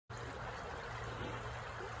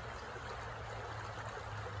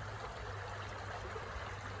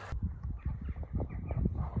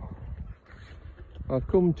I've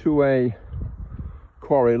come to a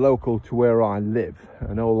quarry local to where I live,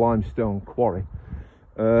 an old limestone quarry.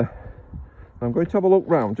 I'm going to have a look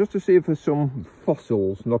round just to see if there's some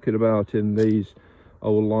fossils knocking about in these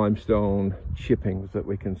old limestone chippings that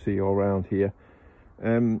we can see all around here.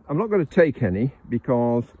 I'm not going to take any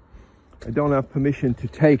because I don't have permission to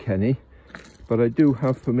take any, but I do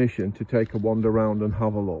have permission to take a wander around and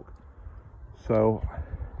have a look. So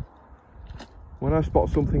when I spot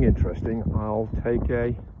something interesting, I'll take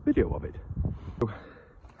a video of it.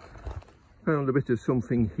 Found a bit of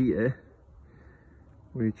something here,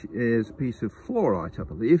 which is a piece of fluorite, I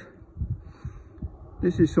believe.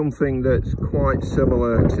 This is something that's quite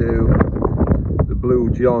similar to the blue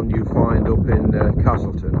john you find up in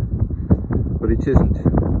Castleton, but it isn't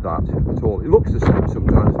that at all. It looks the same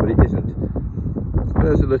sometimes, but it isn't. So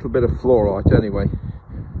there's a little bit of fluorite anyway.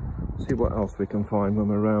 Let's see what else we can find when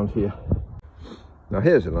we're around here. Now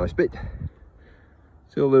here's a nice bit.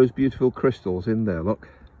 See all those beautiful crystals in there, look.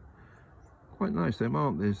 Quite nice them,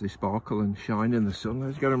 aren't they, as they sparkle and shine in the sun.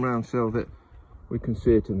 Let's get them around so that we can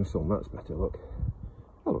see it in the sun. That's better, look.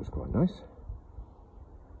 That looks quite nice.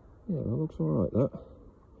 Yeah, that looks alright, that.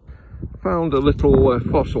 Found a little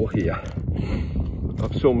fossil here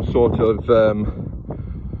of some sort of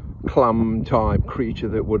clam type creature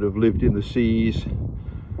that would have lived in the seas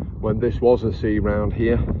when this was a sea round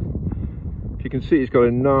here. If you can see, it's got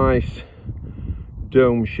a nice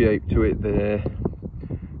dome shape to it there.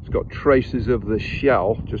 It's got traces of the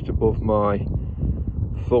shell just above my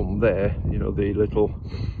thumb there, you know, the little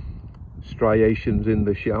striations in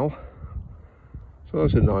the shell. So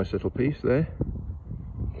that's a nice little piece there.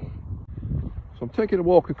 So I'm taking a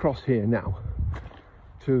walk across here now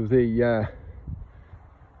to the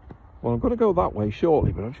well, I'm going to go that way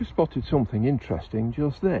shortly, but I've just spotted something interesting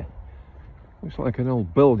just there. Looks like an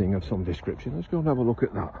old building of some description. Let's go and have a look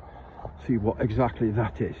at that, see what exactly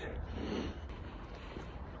that is.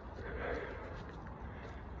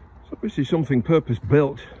 It's obviously something purpose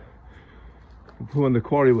built when the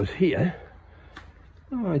quarry was here.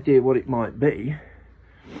 No idea what it might be.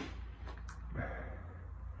 I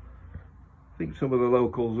think some of the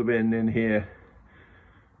locals have been in here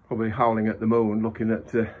probably howling at the moon, looking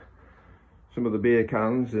at some of the beer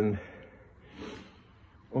cans and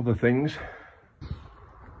other things.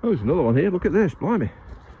 Oh, there's another one here. Look at this, blimey,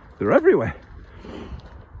 they're everywhere.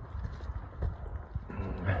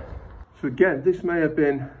 So again, this may have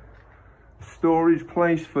been a storage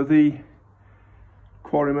place for the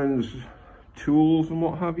quarryman's tools and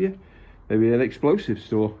what have you. Maybe an explosive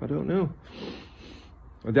store, I don't know.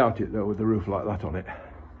 I doubt it though, with the roof like that on it.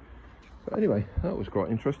 But anyway, that was quite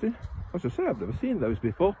interesting. As I say, I've never seen those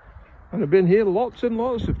before, and I've been here lots and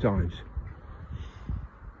lots of times.